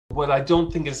What I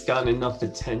don't think has gotten enough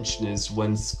attention is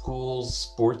when schools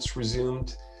sports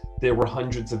resumed, there were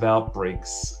hundreds of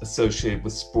outbreaks associated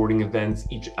with sporting events.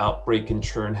 Each outbreak in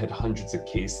turn had hundreds of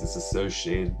cases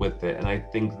associated with it. And I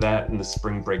think that and the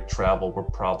spring break travel were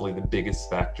probably the biggest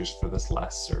factors for this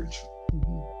last surge.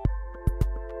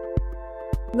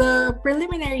 The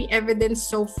preliminary evidence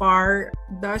so far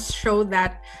does show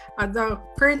that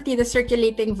currently the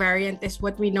circulating variant is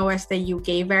what we know as the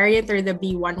UK variant, or the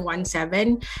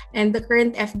B.1.1.7, and the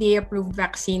current FDA-approved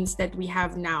vaccines that we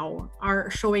have now are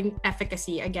showing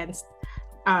efficacy against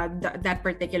that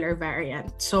particular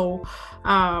variant. So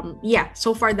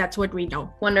so far that's what we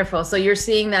know. Wonderful. So you're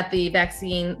seeing that the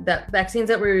vaccines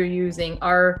that we're using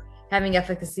are having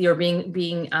efficacy or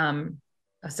being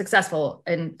successful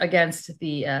against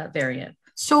the variant.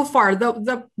 So far,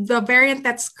 the variant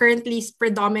that's currently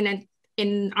predominant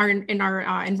in our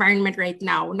environment right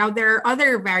now. Now, there are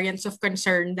other variants of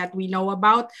concern that we know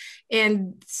about,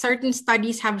 and certain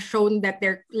studies have shown that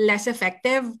they're less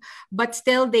effective, but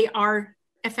still they are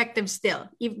effective still,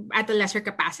 even at a lesser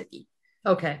capacity.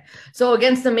 Okay. So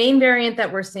against the main variant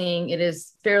that we're seeing, it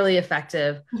is fairly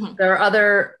effective. Mm-hmm. There are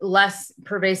other less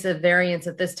pervasive variants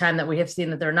at this time that we have seen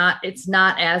that it's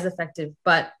not as effective,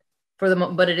 but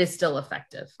it is still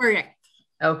effective. Correct.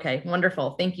 Okay.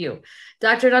 Wonderful. Thank you.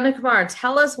 Dr. Nandakumar,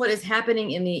 tell us what is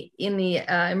happening in the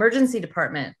emergency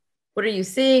department. What are you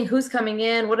seeing? Who's coming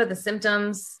in? What are the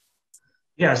symptoms?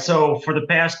 Yeah. So for the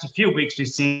past few weeks, we've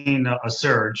seen a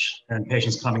surge in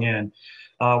patients coming in.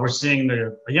 We're seeing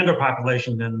a younger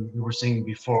population than we were seeing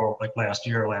before, like last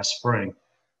year, last spring.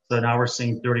 So now we're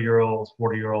seeing 30-year-olds,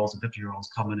 40-year-olds, and 50-year-olds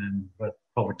coming in with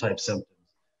COVID-type symptoms.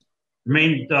 The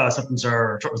main symptoms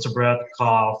are shortness of breath,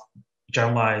 cough,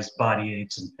 generalized body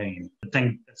aches, and pain. The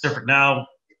thing that's different now,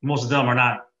 most of them are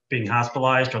not being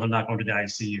hospitalized or they're not going to the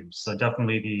ICU. So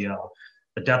definitely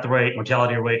the death rate,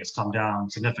 mortality rate has come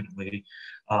down significantly.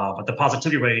 But the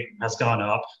positivity rate has gone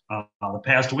up. The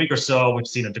past week or so, we've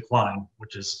seen a decline,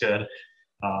 which is good.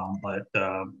 But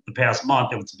the past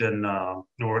month, it's been,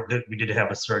 we did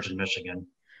have a surge in Michigan.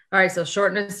 All right, so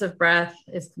shortness of breath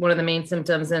is one of the main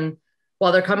symptoms. And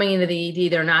while they're coming into the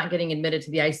ED, they're not getting admitted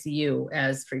to the ICU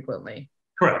as frequently.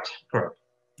 Correct.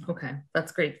 Okay,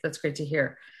 that's great. That's great to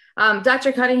hear.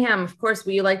 Dr. Cunningham, of course,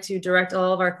 we like to direct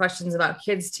all of our questions about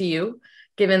kids to you,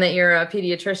 given that you're a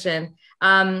pediatrician.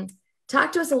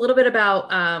 Talk to us a little bit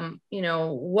about,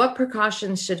 what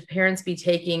precautions should parents be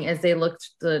taking as they look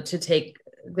to take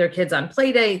their kids on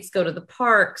play dates, go to the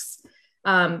parks,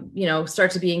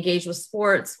 start to be engaged with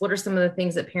sports. What are some of the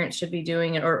things that parents should be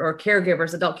doing, or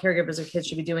caregivers, adult caregivers of kids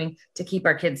should be doing to keep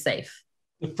our kids safe?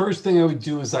 The first thing I would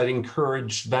do is I'd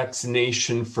encourage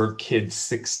vaccination for kids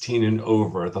 16 and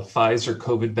over. The Pfizer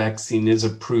COVID vaccine is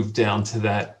approved down to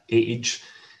that age.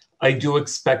 I do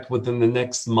expect within the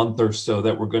next month or so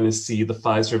that we're going to see the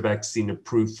Pfizer vaccine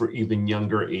approved for even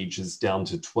younger ages down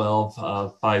to 12.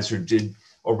 Pfizer did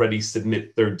already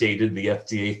submit their data to the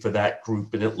FDA for that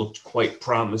group, and it looked quite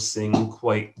promising,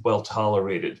 quite well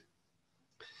tolerated.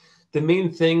 The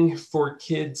main thing for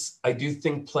kids, I do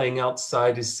think playing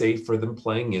outside is safer than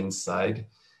playing inside.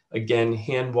 Again,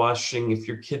 hand washing. If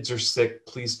your kids are sick,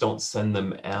 please don't send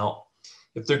them out.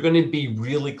 If they're going to be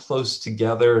really close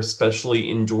together, especially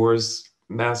indoors,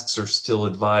 masks are still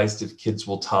advised if kids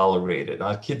will tolerate it.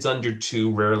 Kids under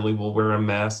 2 rarely will wear a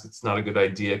mask. It's not a good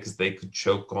idea because they could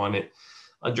choke on it.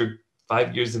 Under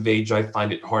 5 years of age, I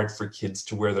find it hard for kids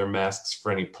to wear their masks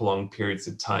for any prolonged periods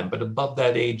of time. But above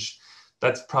that age,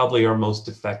 that's probably our most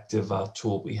effective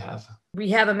tool we have. We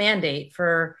have a mandate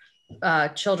for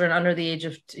children under the age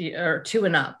of 2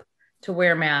 and up to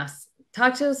wear masks.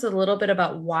 Talk to us a little bit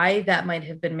about why that might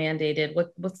have been mandated.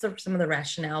 What's some of the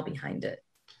rationale behind it?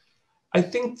 I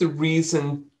think the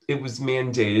reason it was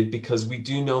mandated because we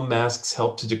do know masks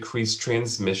help to decrease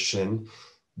transmission.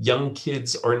 Young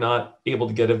kids are not able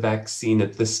to get a vaccine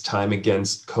at this time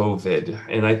against COVID.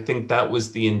 And I think that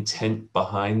was the intent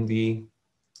behind the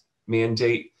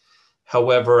mandate.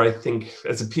 However, I think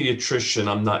as a pediatrician,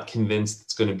 I'm not convinced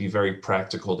it's going to be very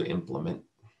practical to implement.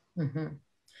 Mm-hmm.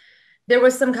 There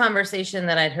was some conversation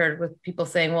that I'd heard with people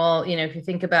saying, well, if you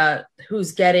think about we're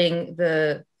seeing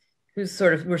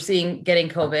getting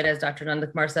COVID, as Dr.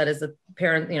 Nandakumar said, as a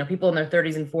parent, people in their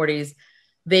 30s and 40s,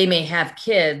 they may have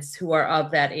kids who are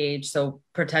of that age. So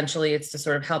potentially it's to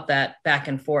sort of help that back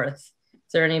and forth.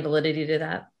 Is there any validity to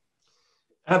that?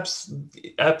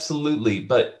 Absolutely.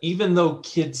 But even though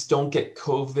kids don't get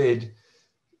COVID,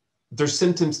 their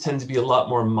symptoms tend to be a lot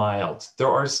more mild. There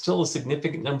are still a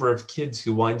significant number of kids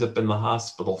who wind up in the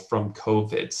hospital from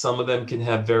COVID. Some of them can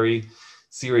have very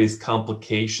serious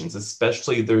complications,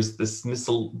 especially there's this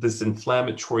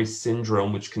inflammatory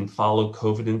syndrome which can follow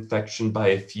COVID infection by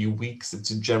a few weeks.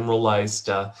 It's a generalized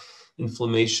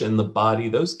inflammation in the body.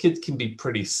 Those kids can be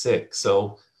pretty sick.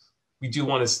 So we do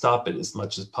want to stop it as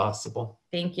much as possible.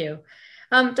 Thank you.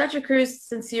 Dr. Cruz,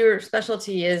 since your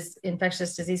specialty is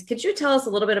infectious disease, could you tell us a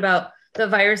little bit about the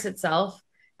virus itself?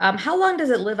 How long does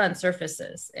it live on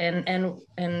surfaces? And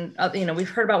we've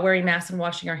heard about wearing masks and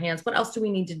washing our hands. What else do we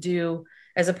need to do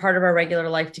as a part of our regular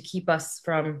life to keep us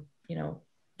from,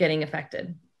 getting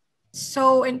affected?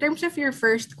 So in terms of your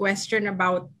first question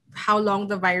about how long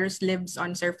the virus lives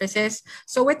on surfaces,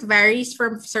 so it varies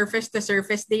from surface to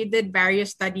surface. They did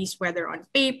various studies, whether on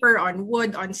paper, on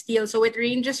wood, on steel. So it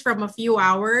ranges from a few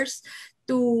hours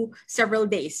to several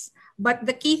days. But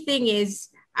the key thing is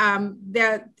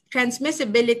the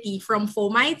transmissibility from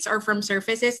fomites or from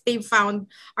surfaces they've found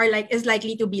is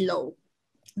likely to be low.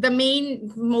 The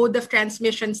main mode of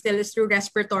transmission still is through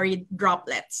respiratory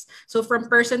droplets. So from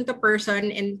person to person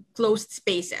in closed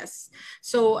spaces.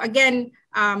 So again,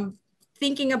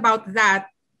 thinking about that,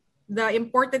 the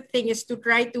important thing is to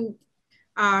try to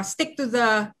stick to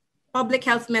the public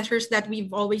health measures that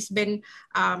we've always been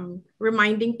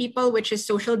reminding people, which is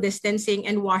social distancing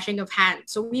and washing of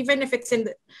hands. So even if it's in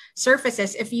the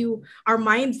surfaces, if you are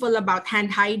mindful about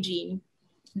hand hygiene,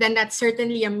 then that's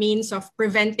certainly a means of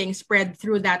preventing spread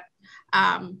through that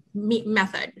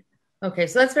method. Okay,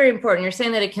 so that's very important. You're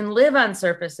saying that it can live on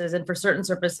surfaces and for certain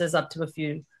surfaces up to a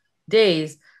few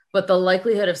days, but the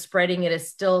likelihood of spreading it is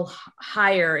still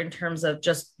higher in terms of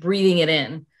just breathing it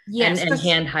in. Yes, and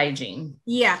hand hygiene.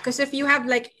 Yeah, because if you have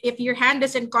if your hand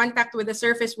is in contact with the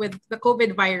surface with the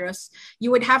COVID virus,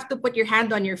 you would have to put your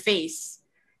hand on your face.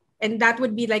 And that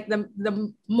would be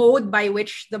the mode by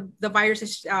which the virus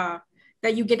is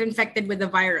that you get infected with the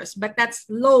virus, but that's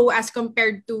low as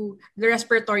compared to the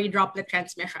respiratory droplet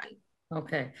transmission.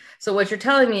 Okay. So what you're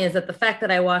telling me is that the fact that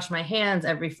I wash my hands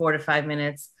every 4 to 5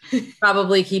 minutes,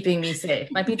 probably keeping me safe.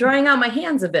 Might be drying out my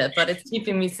hands a bit, but it's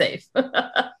keeping me safe.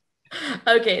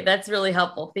 Okay. That's really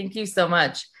helpful. Thank you so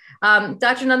much.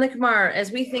 Dr. Nandakumar,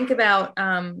 as we think about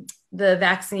the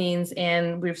vaccines,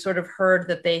 and we've sort of heard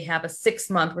that they have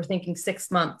we're thinking 6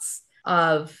 months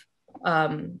of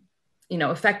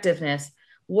effectiveness.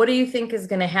 What do you think is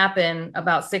going to happen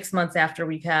about 6 months after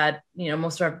we've had,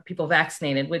 most of our people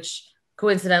vaccinated, which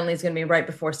coincidentally is going to be right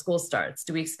before school starts?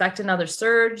 Do we expect another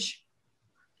surge?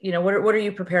 What are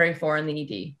you preparing for in the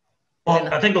ED?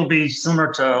 Well, I think it'll be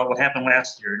similar to what happened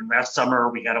last year. Last summer,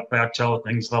 we had a plateau,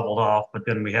 things leveled off, but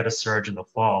then we had a surge in the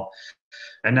fall.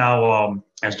 And now,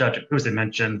 as Dr. Cruz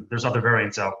mentioned, there's other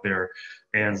variants out there.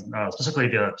 And specifically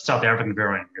the South African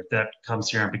variant. If that comes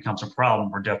here and becomes a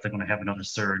problem, we're definitely going to have another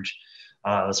surge.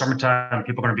 The summertime,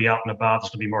 people are going to be out and about. There's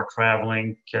going to be more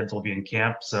traveling. Kids will be in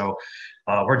camp. So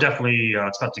we're definitely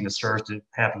expecting a surge to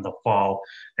happen in the fall.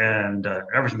 And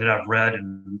everything that I've read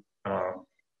and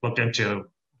looked into,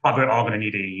 probably all going to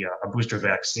need a booster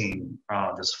vaccine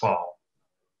this fall.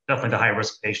 Definitely the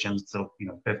high-risk patients, so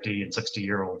 50 and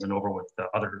 60-year-olds and over with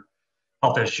other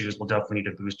health issues will definitely need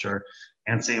a booster.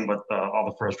 And same with all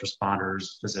the first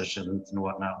responders, physicians, and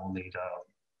whatnot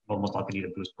will most likely need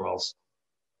a booster also.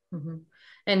 Mm-hmm.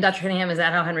 And Dr. Cunningham, is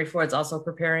that how Henry Ford's also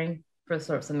preparing for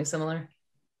sort of something similar?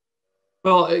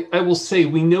 Well, I will say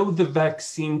we know the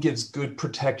vaccine gives good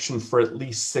protection for at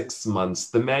least 6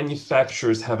 months. The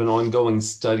manufacturers have an ongoing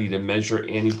study to measure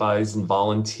antibodies in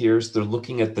volunteers. They're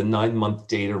looking at the 9-month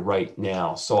data right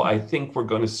now. So I think we're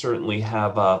going to certainly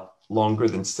have longer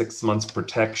than 6 months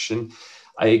protection.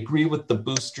 I agree with the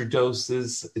booster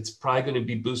doses. It's probably going to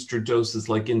be booster doses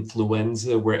like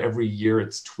influenza, where every year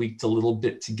it's tweaked a little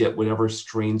bit to get whatever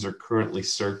strains are currently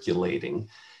circulating.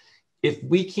 If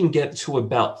we can get to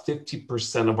about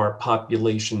 50% of our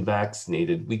population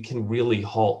vaccinated, we can really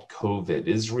halt COVID.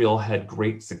 Israel had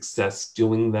great success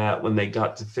doing that. When they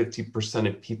got to 50%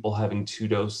 of people having 2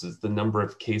 doses, the number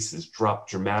of cases dropped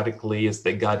dramatically. As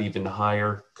they got even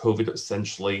higher, COVID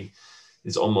essentially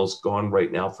is almost gone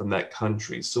right now from that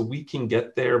country. So we can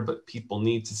get there, but people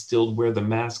need to still wear the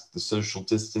mask, the social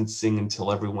distancing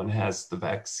until everyone has the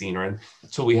vaccine, or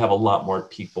until we have a lot more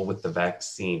people with the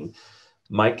vaccine.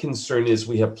 My concern is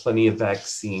we have plenty of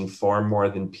vaccine, far more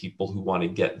than people who want to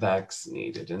get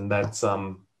vaccinated. And that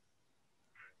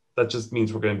just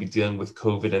means we're going to be dealing with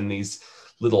COVID and these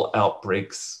little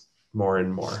outbreaks more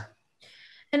and more.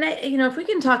 And if we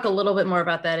can talk a little bit more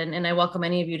about that, and I welcome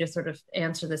any of you to sort of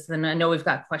answer this, and I know we've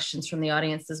got questions from the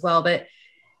audience as well, but,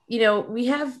 we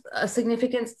have a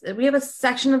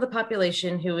section of the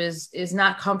population who is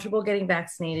not comfortable getting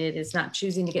vaccinated, is not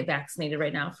choosing to get vaccinated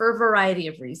right now for a variety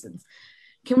of reasons.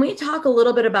 Can we talk a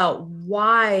little bit about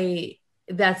why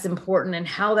that's important and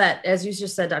how that, as you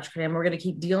just said, Dr. Cunningham, we're going to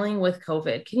keep dealing with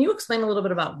COVID. Can you explain a little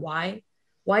bit about why?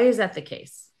 Why is that the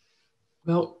case?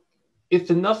 Well, if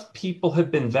enough people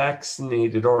have been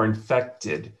vaccinated or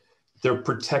infected, they're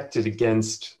protected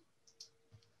against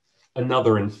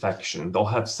another infection. They'll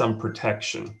have some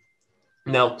protection.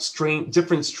 Now,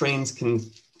 different strains can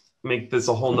make this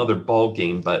a whole nother ball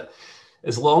game, but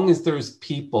as long as there's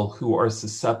people who are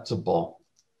susceptible,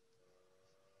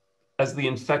 as the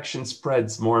infection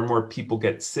spreads, more and more people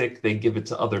get sick, they give it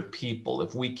to other people.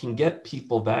 If we can get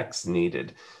people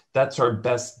vaccinated, that's our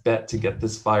best bet to get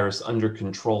this virus under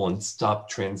control and stop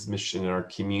transmission in our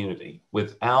community.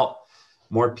 Without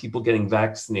more people getting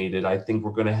vaccinated, I think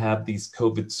we're going to have these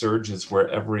COVID surges where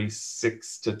every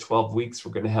 6 to 12 weeks,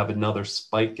 we're going to have another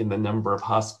spike in the number of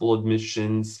hospital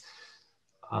admissions.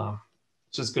 It's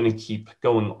just going to keep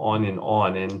going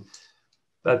on. And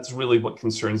that's really what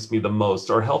concerns me the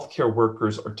most. Our healthcare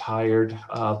workers are tired.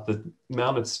 The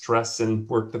amount of stress and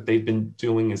work that they've been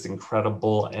doing is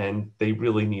incredible, and they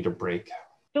really need a break.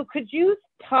 So could you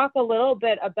talk a little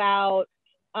bit about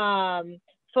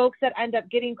folks that end up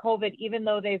getting COVID even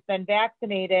though they've been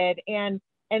vaccinated, and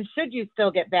should you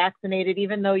still get vaccinated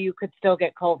even though you could still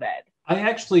get COVID? I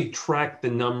actually track the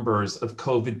numbers of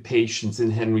COVID patients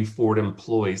and Henry Ford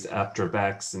employees after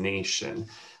vaccination.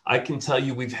 I can tell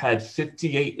you we've had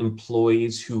 58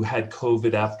 employees who had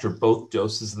COVID after both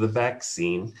doses of the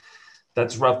vaccine.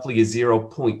 That's roughly a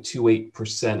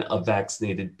 0.28% of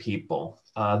vaccinated people.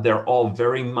 They're all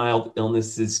very mild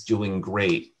illnesses doing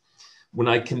great. When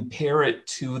I compare it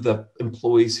to the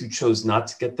employees who chose not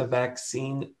to get the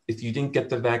vaccine, if you didn't get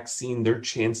the vaccine, their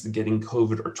chance of getting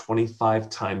COVID are 25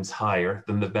 times higher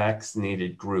than the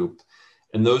vaccinated group.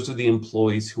 And those are the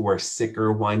employees who are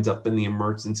sicker, wind up in the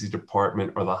emergency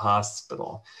department or the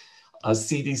hospital.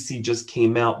 CDC just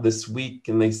came out this week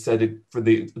and they said for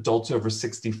the adults over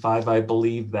 65, I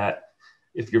believe that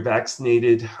if you're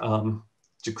vaccinated,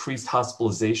 decreased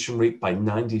hospitalization rate by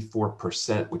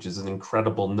 94%, which is an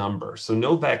incredible number. So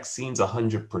no vaccine's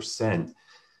 100%,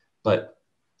 but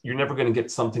you're never going to get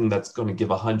something that's going to give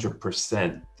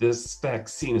 100%. This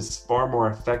vaccine is far more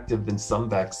effective than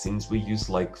some vaccines we use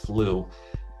like flu.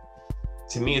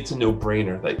 To me, it's a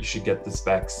no-brainer that you should get this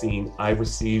vaccine. I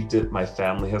received it, my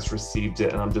family has received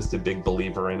it, and I'm just a big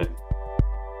believer in it.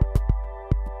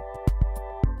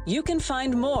 You can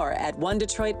find more at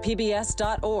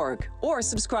onedetroitpbs.org or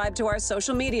subscribe to our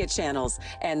social media channels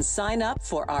and sign up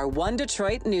for our One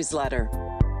Detroit newsletter.